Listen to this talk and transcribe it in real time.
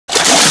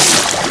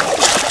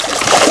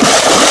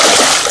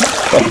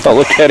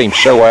Look at him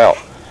show out.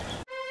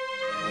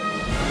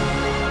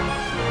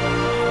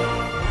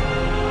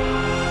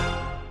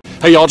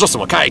 Hey y'all, Justin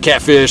with Kayak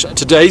Catfish.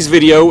 Today's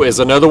video is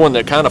another one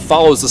that kind of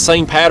follows the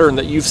same pattern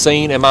that you've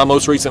seen in my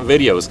most recent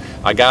videos.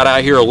 I got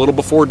out here a little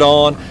before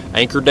dawn,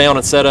 anchored down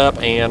and set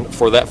up, and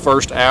for that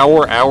first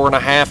hour and a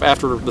half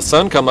after the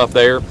sun come up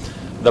there,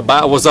 the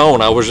bite was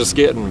on. I was just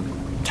getting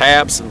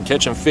taps and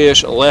catching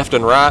fish left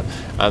and right,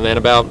 and then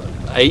about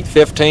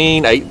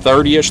 8:15,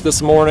 8:30ish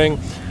this morning,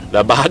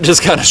 the bite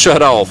just kind of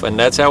shut off, and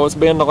that's how it's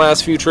been the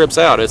last few trips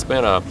out. It's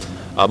been a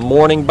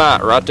morning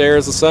bite right there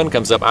as the sun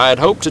comes up. I had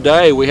hoped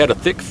today, we had a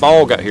thick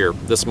fog out here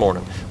this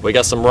morning. We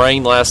got some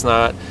rain last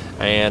night,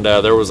 and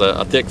there was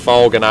a thick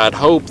fog, and I had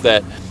hoped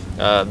that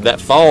that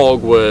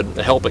fog would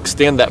help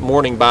extend that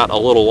morning bite a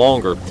little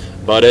longer,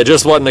 but it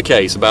just wasn't the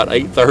case. About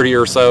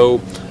 8:30 or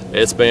so,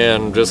 it's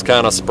been just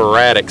kind of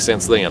sporadic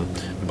since then.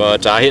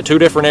 But I hit two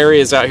different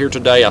areas out here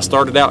today. I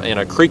started out in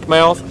a creek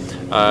mouth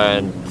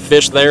and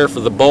fished there for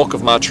the bulk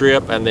of my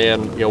trip, and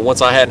then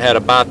once I hadn't had a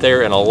bite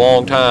there in a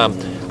long time,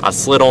 I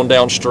slid on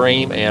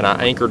downstream and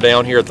I anchored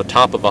down here at the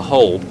top of a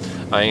hole,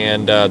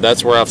 and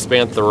that's where I've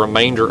spent the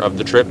remainder of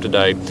the trip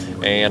today.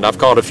 And I've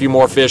caught a few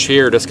more fish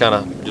here, just kind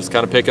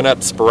of picking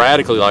up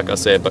sporadically, like I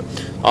said. But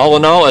all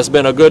in all, it's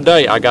been a good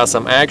day. I got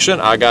some action.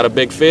 I got a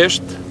big fish.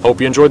 Hope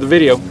you enjoyed the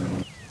video.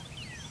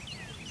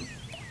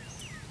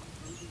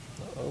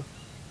 Uh-oh.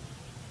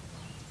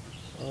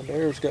 My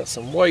bear's got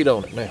some weight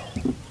on it now.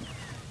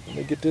 Let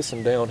me get this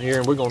one down here,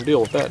 and we're gonna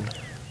deal with that one.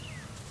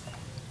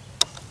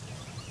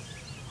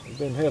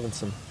 Been having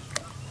some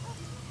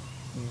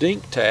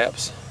dink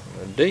taps.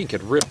 A dink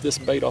had ripped this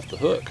bait off the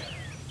hook.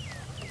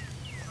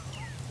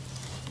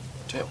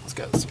 That one's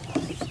got some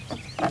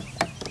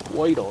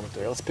weight on it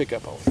there. Let's pick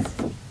up on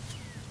it.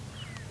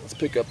 Let's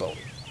pick up on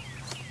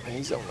it.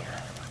 He's on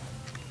there.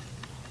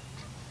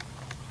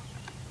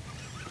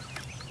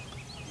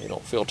 He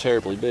don't feel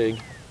terribly big,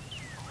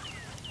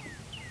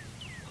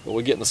 but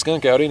we're getting the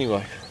skunk out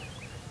anyway.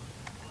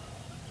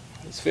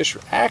 These fish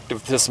are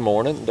active this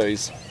morning.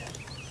 These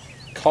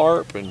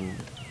carp and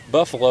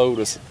buffalo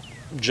just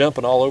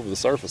jumping all over the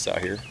surface out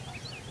here,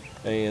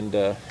 and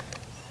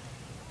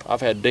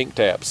I've had dink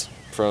taps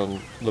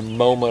from the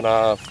moment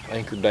I've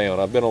anchored down.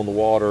 I've been on the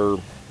water,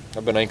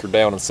 I've been anchored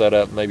down and set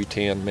up maybe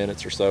 10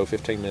 minutes or so,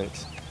 15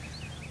 minutes,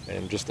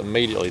 and just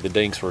immediately the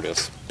dinks were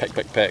just peck,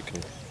 peck, peck,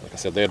 and like I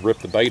said, they had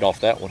ripped the bait off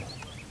that one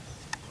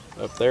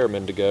up there a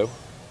minute ago.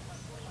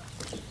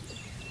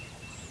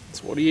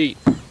 So what do you eat?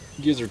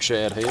 Gizzard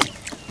shad head.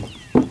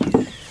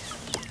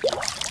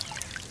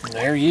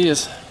 There he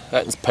is.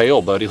 That is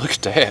pale, buddy. Look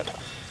at that.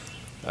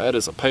 That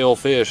is a pale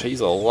fish. He's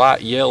a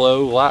light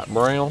yellow, light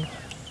brown.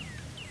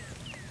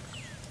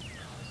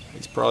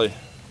 He's probably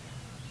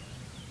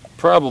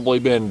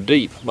been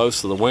deep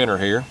most of the winter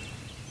here.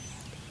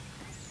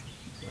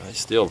 He's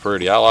still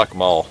pretty. I like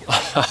them all.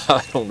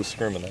 I don't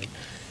discriminate.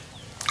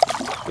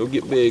 Go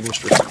get big,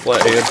 Mr.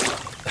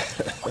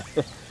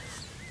 Flathead.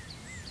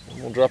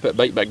 I'm gonna drop that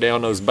bait back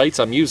down. Those baits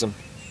I'm using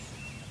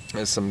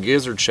is some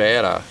gizzard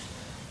shad. I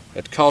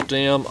had caught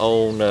them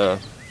on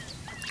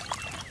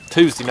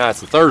Tuesday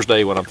nights and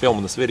Thursday when I'm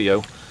filming this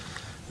video,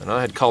 and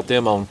I had caught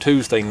them on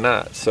Tuesday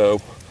night, so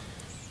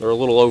they're a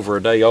little over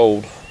a day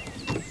old.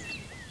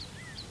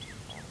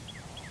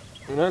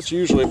 And that's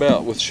usually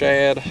about with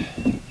shad.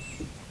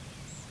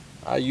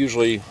 I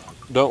usually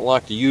don't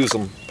like to use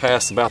them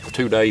past about the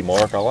 2-day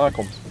mark. I like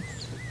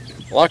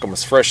them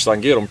as fresh as I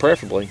can get them,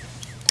 preferably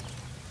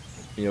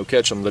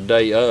catch them the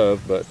day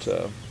of, but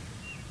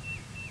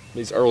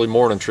these early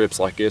morning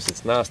trips like this,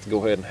 it's nice to go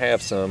ahead and have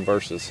some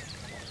versus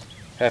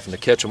having to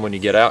catch them when you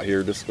get out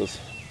here, just because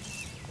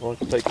I like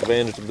to take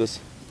advantage of this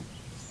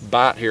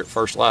bite here at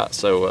first light.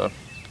 So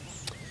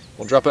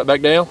we'll drop that back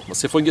down.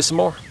 Let's see if we can get some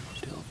more.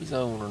 Tell if he's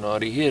on or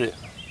not. He hit it.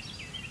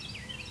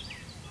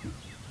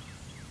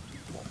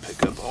 We'll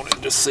pick up on it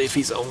and just see if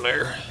he's on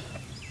there.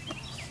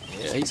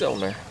 Yeah, he's on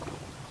there.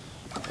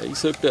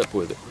 He's hooked up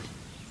with it.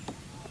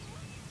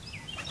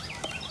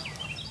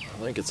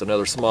 I think it's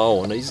another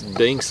small one. These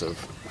dinks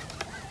have,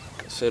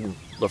 like I said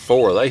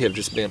before, they have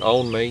just been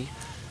on me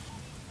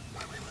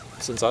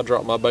since I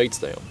dropped my baits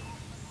down.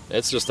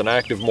 It's just an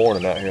active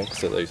morning out here. Like I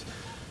said, these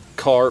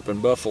carp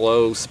and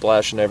buffalo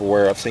splashing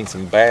everywhere. I've seen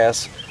some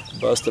bass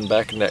busting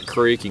back in that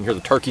creek. You can hear the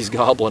turkeys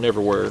gobbling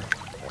everywhere.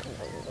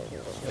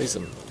 There's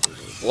a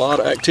lot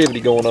of activity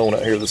going on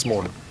out here this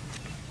morning.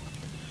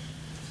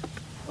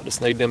 I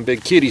just need them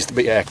big kitties to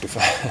be active.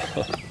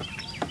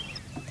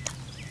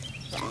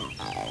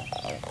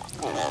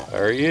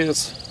 There he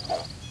is.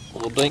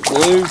 Little dink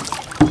blue.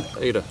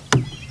 Ate a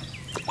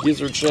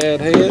gizzard shad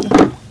head.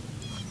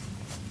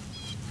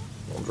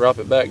 We'll drop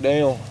it back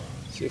down.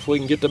 See if we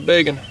can get the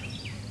big one.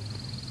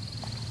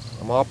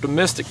 I'm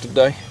optimistic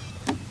today.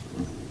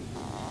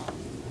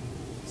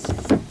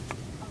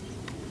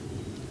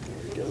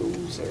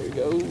 There he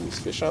goes.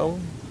 Fish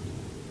on.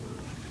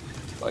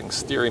 If I can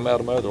steer him out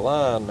of my other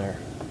line there.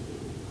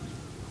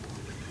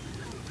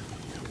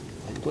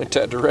 Went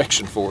that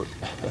direction for it.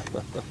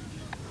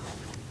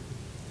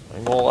 I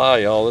ain't gonna lie,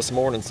 y'all, this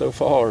morning so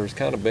far has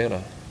kind of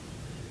been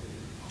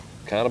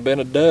kind of been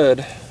a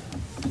dud.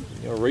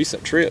 You know,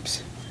 recent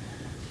trips,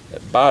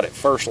 that bite at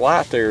first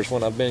light there is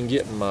when I've been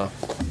getting my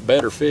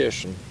better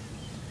fish, and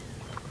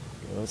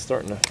you know, it's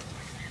starting to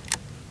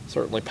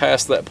certainly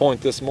past that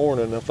point this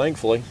morning. And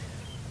thankfully,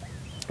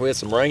 we had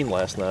some rain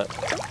last night,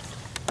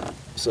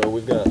 so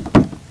we've got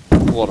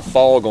a lot of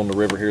fog on the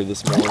river here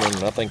this morning,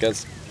 and I think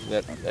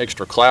that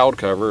extra cloud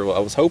cover I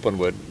was hoping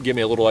would give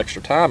me a little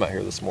extra time out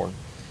here this morning.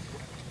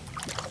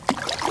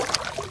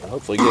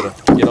 Hopefully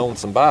get on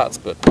some bites,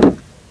 but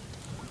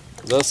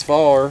thus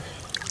far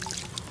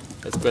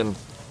it's been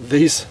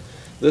this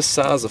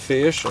size of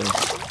fish and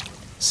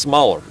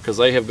smaller, because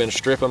they have been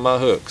stripping my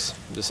hooks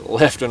just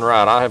left and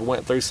right. I have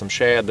went through some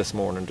shad this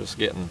morning just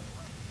getting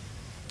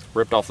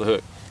ripped off the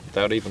hook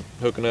without even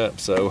hooking up.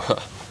 So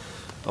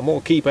I'm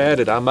gonna keep at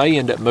it. I may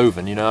end up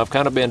moving. You know, I've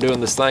kind of been doing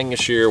this thing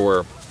this year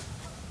where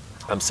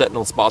I'm setting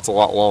on spots a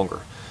lot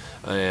longer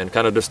and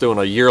kind of just doing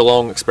a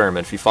year-long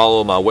experiment. If you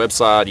follow my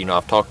website, you know,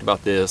 I've talked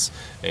about this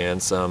and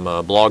some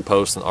blog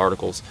posts and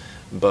articles.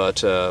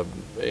 But you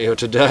know,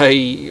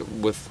 today,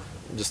 with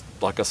just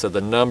like I said,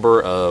 the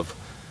number of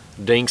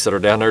dinks that are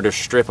down there just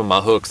stripping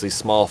my hooks, these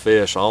small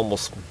fish, I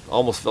almost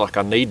feel like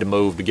I need to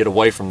move to get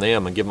away from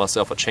them and give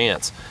myself a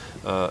chance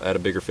at a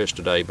bigger fish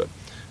today. But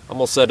I'm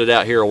gonna set it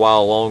out here a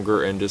while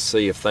longer and just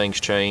see if things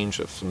change.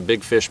 If some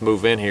big fish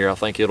move in here, I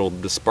think it'll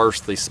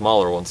disperse these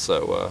smaller ones.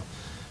 So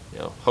you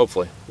know,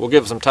 hopefully we'll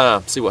give it some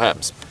time, see what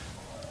happens.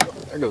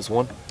 There goes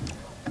one.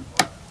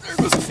 There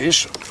goes a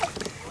fish.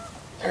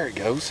 There he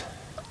goes.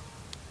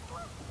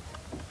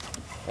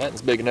 That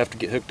one's big enough to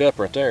get hooked up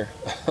right there.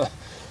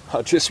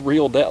 I just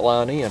reeled that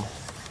line in.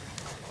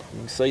 You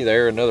can see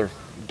there another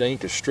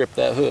dink has stripped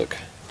that hook.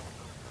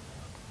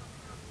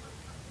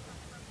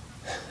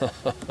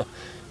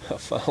 I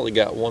finally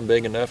got one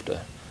big enough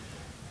to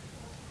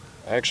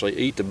actually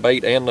eat the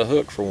bait and the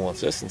hook for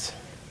once. This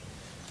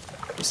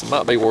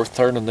might be worth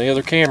turning the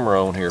other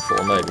camera on here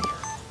for, maybe.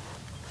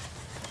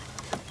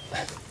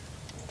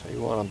 Tell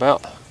you what, I'm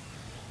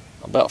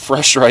about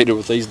frustrated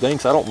with these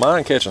dinks. I don't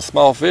mind catching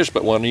small fish,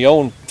 but when you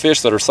own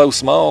fish that are so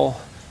small,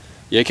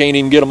 you can't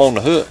even get them on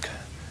the hook.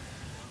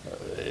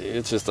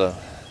 It's just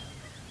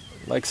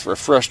makes for a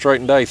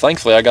frustrating day.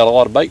 Thankfully, I got a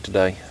lot of bait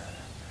today.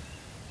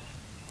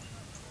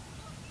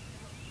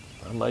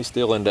 I may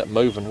still end up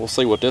moving. We'll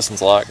see what this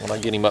one's like when I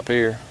get him up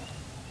here.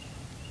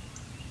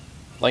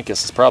 I think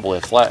this is probably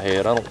a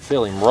flathead. I don't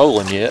feel him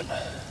rolling yet.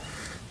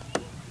 I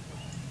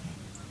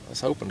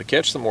was hoping to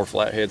catch some more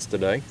flatheads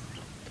today.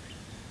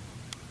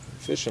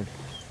 Fishing.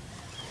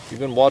 If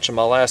you've been watching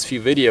my last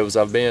few videos,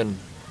 I've been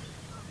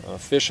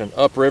fishing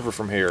upriver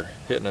from here,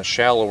 hitting a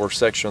shallower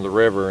section of the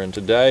river, and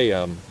today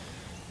I'm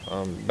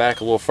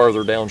back a little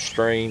further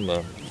downstream.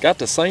 Got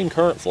the same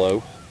current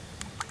flow.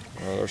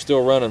 They're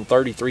still running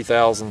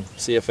 33,000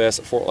 CFS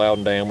at Fort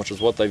Loudon Dam, which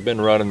is what they've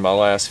been running my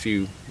last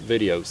few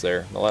videos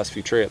there, my last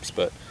few trips.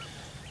 But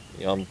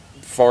you know, I'm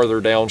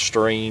farther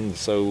downstream,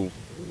 so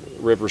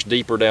river's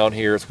deeper down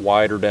here, it's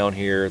wider down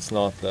here. It's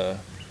not the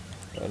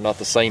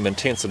same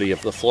intensity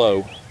of the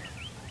flow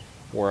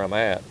where I'm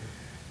at.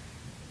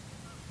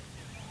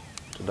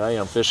 Today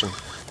I'm fishing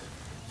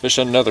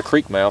another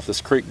creek mouth.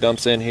 This creek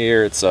dumps in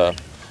here. It's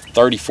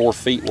 34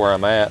 feet where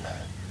I'm at.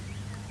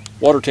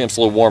 Water temp's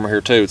a little warmer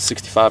here too. It's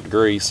 65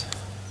 degrees.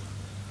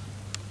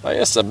 Hey,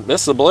 this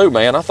is a blue,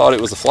 man. I thought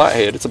it was a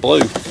flathead. It's a blue.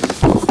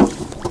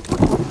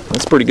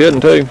 That's pretty good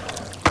one too.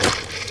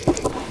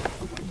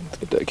 Let's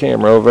get that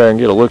camera over there and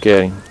get a look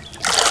at him.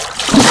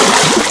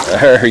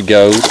 There he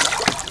goes.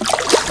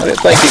 I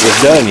didn't think it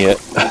was done yet.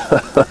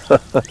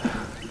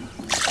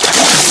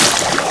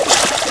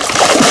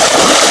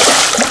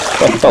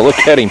 Oh, look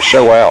at him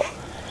show out.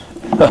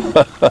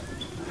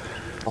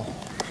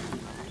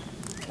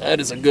 That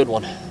is a good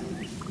one.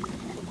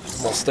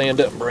 I'm gonna stand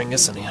up and bring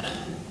this one in. Let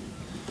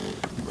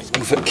me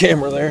move that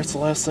camera there. It's the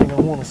last thing I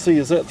want to see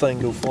is that thing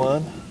go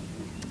flying.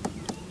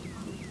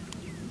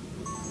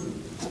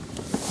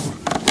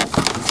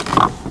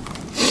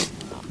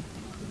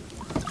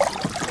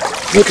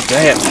 Look at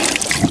that.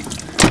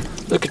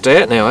 Look at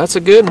that now. That's a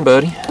good one,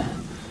 buddy.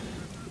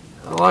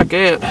 I like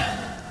that.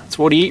 That's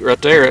what he eat right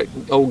there,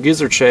 that old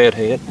gizzard shad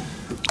head.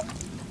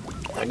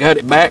 I got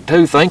it back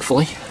too,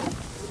 thankfully.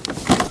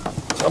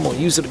 So I'm gonna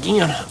use it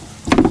again.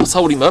 Let's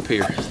hold him up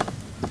here.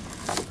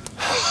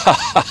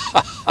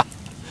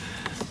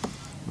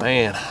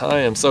 Man, I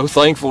am so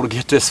thankful to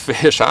get this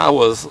fish. I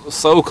was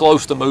so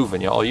close to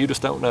moving, y'all. You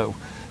just don't know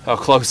how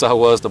close I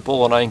was to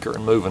pull an anchor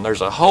and moving. There's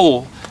a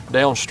hole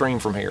downstream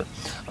from here,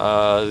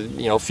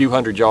 you know, a few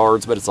hundred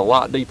yards, but it's a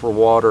lot deeper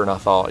water. And I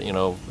thought, you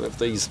know, if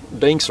these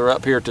dinks are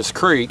up here at this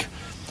creek,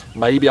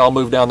 maybe I'll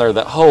move down there to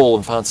that hole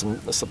and find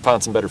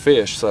some better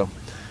fish. So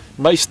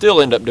may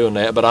still end up doing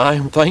that, but I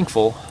am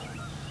thankful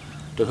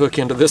to hook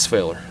into this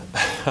feller.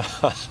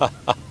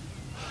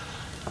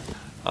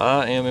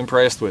 I am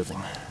impressed with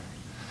him.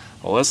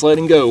 Well, let's let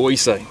him go. What do you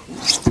say?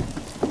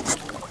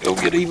 Go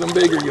get even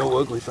bigger, you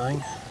ugly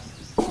thing.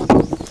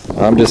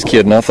 I'm just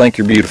kidding. I think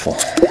you're beautiful.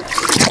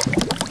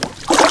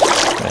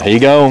 There you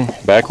go.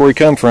 Back where he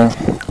come from.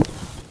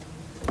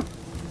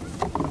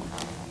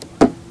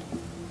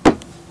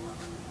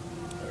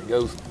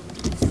 goes.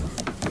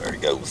 There he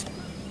goes.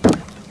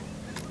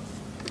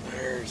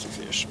 There's the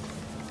fish.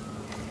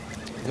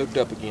 Hooked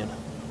up again.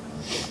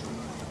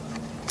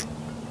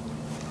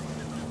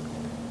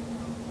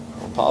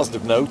 On a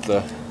positive note,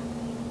 the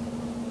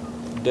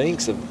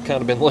dinks have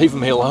kind of been leaving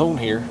me alone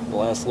here the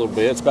last little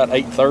bit. It's about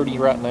 8:30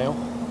 right now.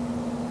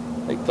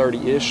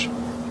 8:30-ish.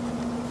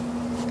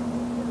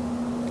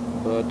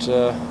 But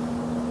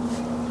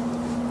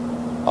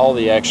all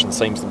the action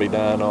seems to be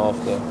dying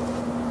off. The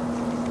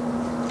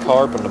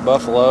carp and the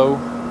buffalo,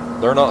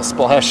 they're not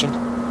splashing.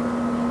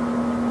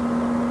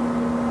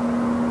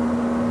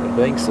 The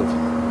dinks have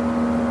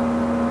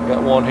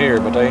got one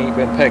here, but they ain't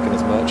been pecking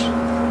as much.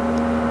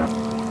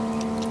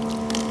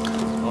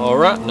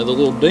 Alright, another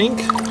little dink.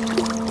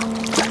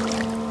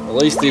 At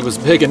least he was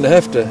big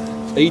enough to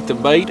eat the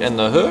bait and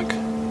the hook.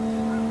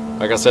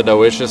 Like I said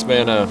though, it's just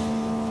been a,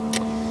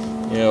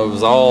 you know, it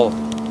was all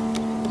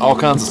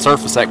kinds of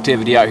surface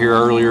activity out here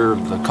earlier.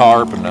 The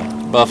carp and the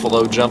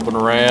buffalo jumping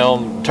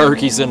around,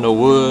 turkeys in the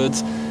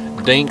woods,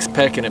 dinks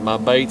pecking at my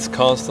baits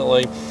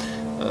constantly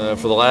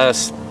for the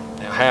last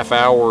half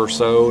hour or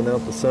so. Now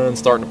the sun's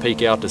starting to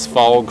peek out, this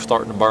fog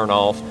starting to burn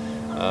off.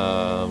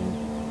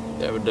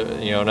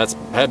 You know, and that's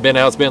been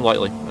how it's been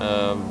lately.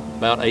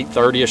 About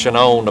 8:30ish and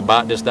on, the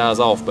bite just dies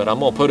off. But I'm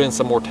gonna put in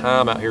some more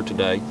time out here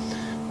today.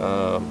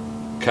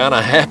 Kind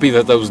of happy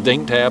that those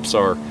dink taps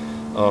are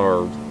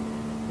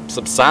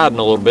subsiding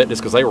a little bit,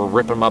 just because they were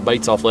ripping my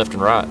baits off left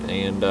and right.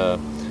 And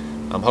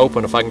I'm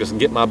hoping if I can just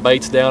get my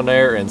baits down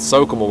there and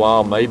soak them a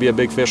while, maybe a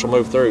big fish will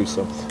move through.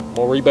 So I'm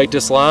gonna rebait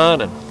this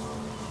line and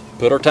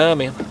put our time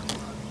in.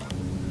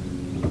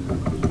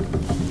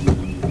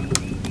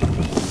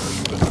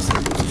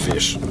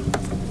 Fish.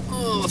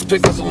 Oh, let's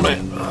pick up on that.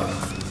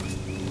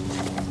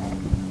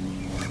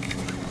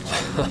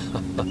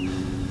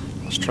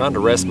 I was trying to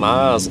rest my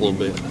eyes a little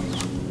bit.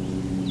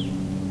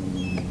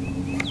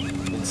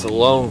 It's so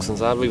long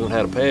since I've even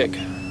had a peck.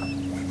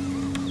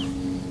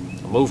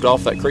 I moved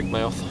off that creek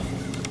mouth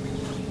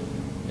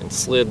and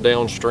slid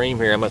downstream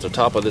here. I'm at the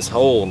top of this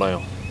hole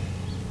now.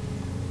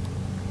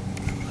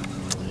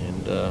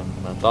 And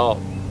I thought,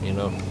 you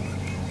know,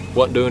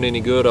 wasn't doing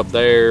any good up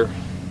there.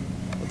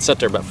 I'd sat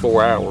there about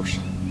 4 hours.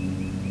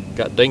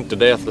 Got dinked to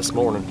death this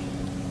morning.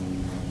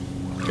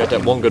 Got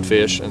that one good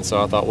fish, and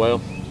so I thought, well,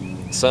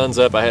 sun's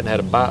up, I hadn't had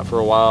a bite for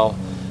a while.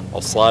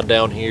 I'll slide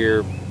down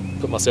here,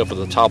 put myself at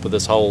the top of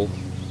this hole.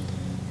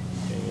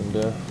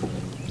 And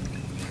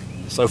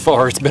so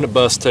far it's been a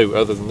bust too,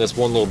 other than this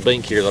one little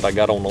dink here that I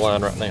got on the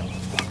line right now.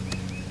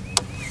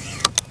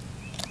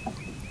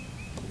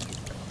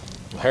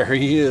 There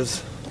he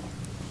is.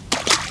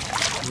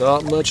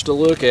 Not much to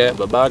look at,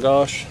 but by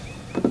gosh,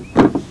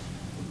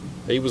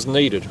 he was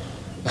needed.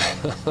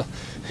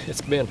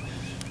 It's been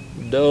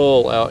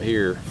dull out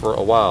here for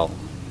a while.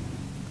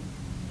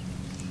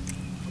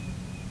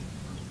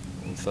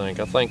 I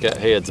think that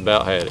head's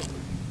about had it.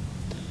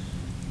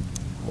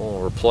 I'm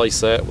gonna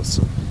replace that with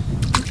some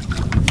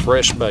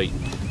fresh bait.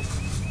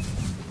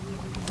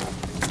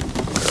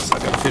 I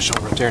got a fish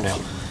on right there now.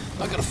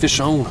 I got a fish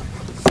on.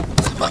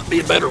 That might be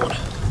a better one.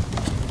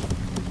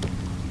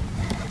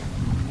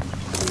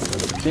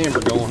 Got the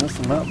camera going. This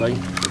one might be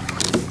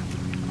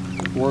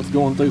worth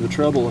going through the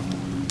trouble of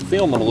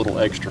filming a little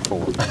extra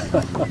for it.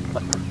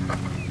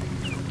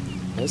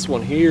 This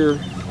one here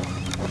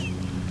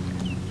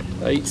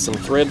ate some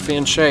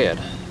threadfin shad.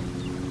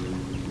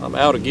 I'm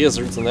out of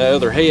gizzards, and the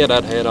other head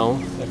I'd had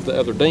on, if the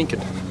other dink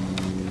had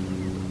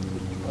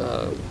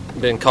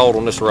been caught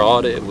on this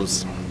rod, it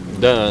was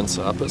done,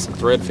 so I put some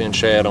threadfin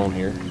shad on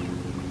here.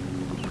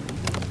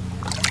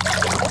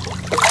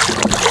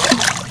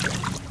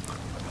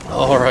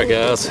 Alright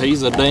guys,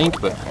 he's a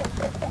dink, but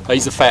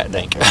he's a fat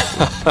dink.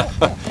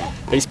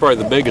 He's probably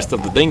the biggest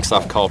of the dinks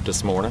I've caught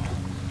this morning.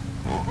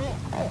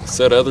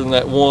 Said other than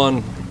that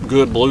one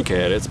good blue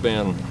cat, it's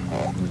been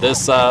this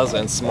size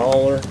and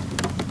smaller,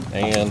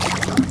 and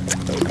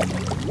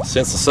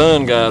since the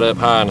sun got up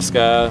high in the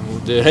sky,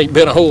 it ain't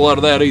been a whole lot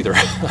of that either.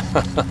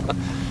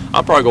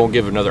 I'm probably gonna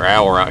give it another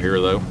hour out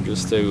here though,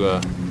 just to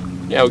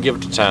yeah, we'll give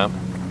it the time.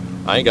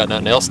 I ain't got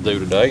nothing else to do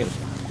today.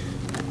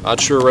 I'd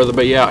sure rather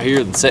be out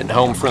here than sitting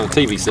home in front of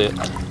the TV set.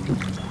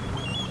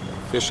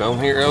 Fish on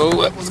here. Oh,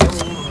 that was good.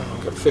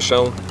 Got a fish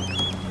on.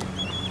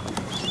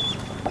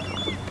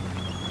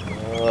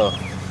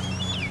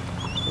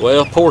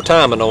 Well, poor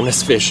timing on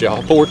this fish,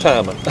 y'all. Poor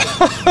timing.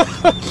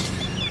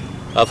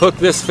 I've hooked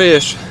this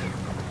fish,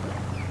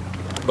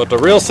 but the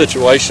real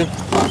situation,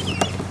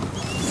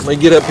 let me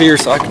get up here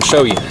so I can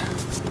show you.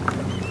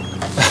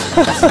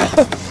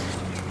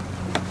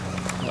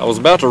 I was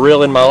about to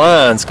reel in my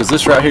lines because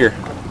this right here,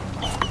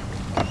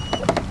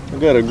 I've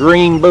got a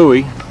green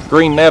buoy,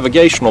 green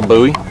navigational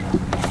buoy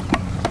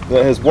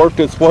that has worked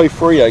its way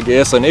free, I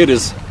guess, and it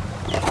is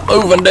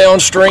moving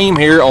downstream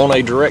here on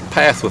a direct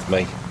path with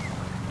me.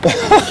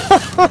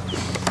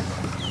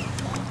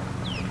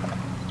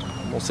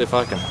 We'll see if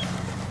I can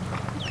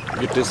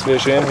get this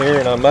fish in here,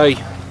 and I may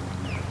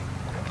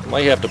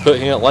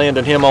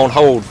landing him on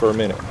hold for a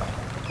minute,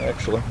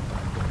 actually.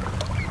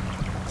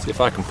 See if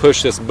I can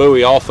push this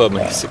buoy off of me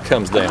as it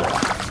comes down.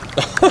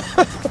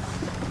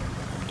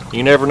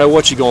 You never know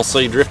what you're going to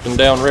see drifting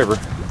downriver.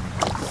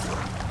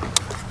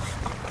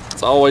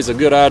 It's always a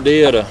good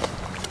idea to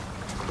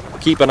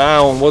keep an eye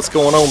on what's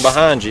going on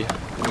behind you.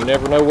 You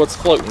never know what's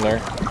floating there.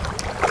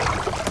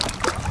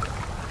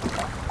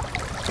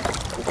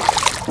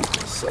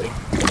 Let's see.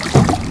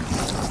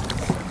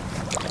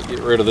 Get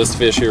rid of this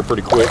fish here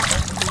pretty quick.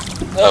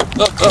 Oh.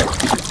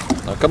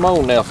 Now come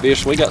on now,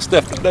 fish. We got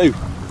stuff to do.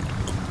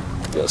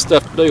 Got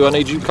stuff to do. I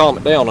need you to calm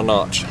it down a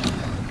notch.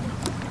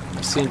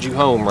 I'll send you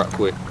home right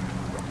quick.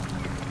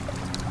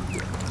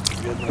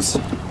 Goodness.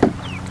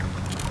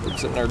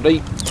 It's in there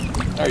deep.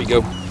 There you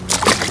go.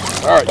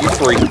 Alright, you're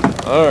free.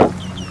 Alright.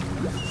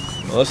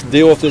 Well, let's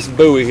deal with this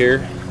buoy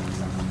here.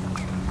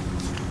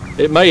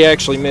 It may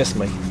actually miss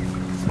me.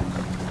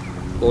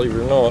 Believe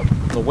it or not.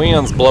 The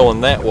wind's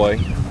blowing that way.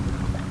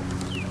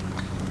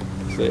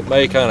 So it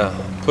may kind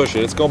of push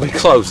it. It's going to be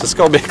close. It's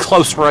going to be a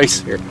close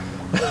race here.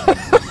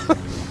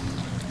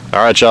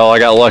 Alright, y'all. I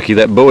got lucky.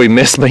 That buoy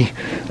missed me.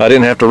 I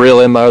didn't have to reel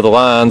in my other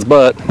lines,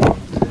 but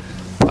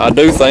I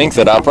do think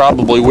that I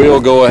probably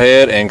will go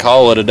ahead and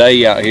call it a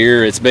day out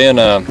here. It's been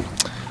an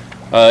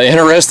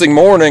interesting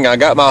morning. I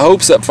got my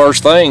hopes up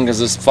first thing because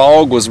this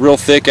fog was real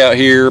thick out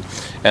here,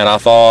 and I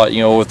thought,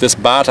 you know, with this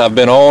bite I've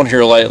been on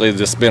here lately,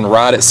 it's been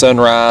right at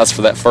sunrise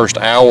for that first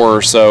hour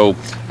or so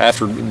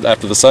after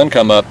the sun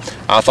come up.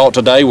 I thought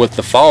today with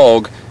the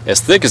fog as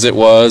thick as it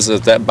was,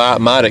 that bite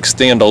might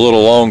extend a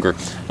little longer,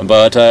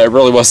 but it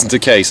really wasn't the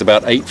case.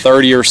 About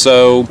 8:30 or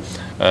so,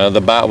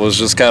 the bite was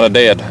just kind of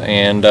dead,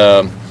 and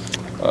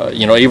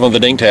you know, even the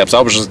dink taps,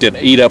 I was just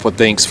getting eat up with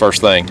dinks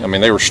first thing. I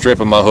mean, they were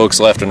stripping my hooks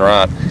left and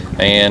right,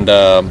 and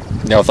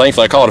you know,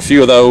 thankfully I caught a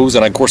few of those,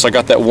 and of course I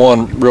got that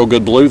one real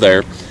good blue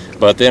there.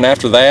 But then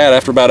after that,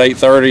 after about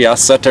 8:30, I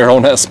sat there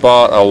on that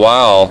spot a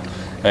while,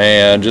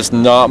 and just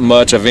not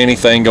much of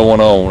anything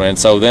going on. And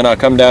so then I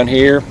come down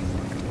here,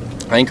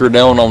 anchored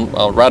down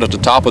on right at the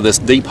top of this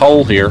deep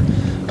hole here,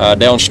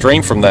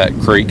 downstream from that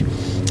creek,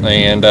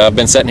 and I've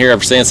been sitting here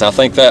ever since. I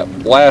think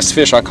that last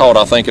fish I caught,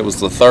 I think it was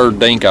the third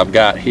dink I've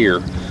got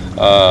here,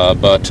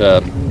 but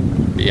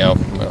you know,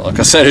 like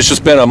I said, it's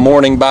just been a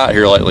morning bite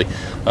here lately,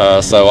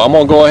 so I'm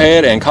gonna go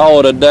ahead and call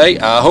it a day.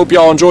 I hope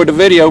y'all enjoyed the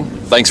video.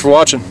 Thanks for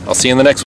watching. I'll see you in the next one.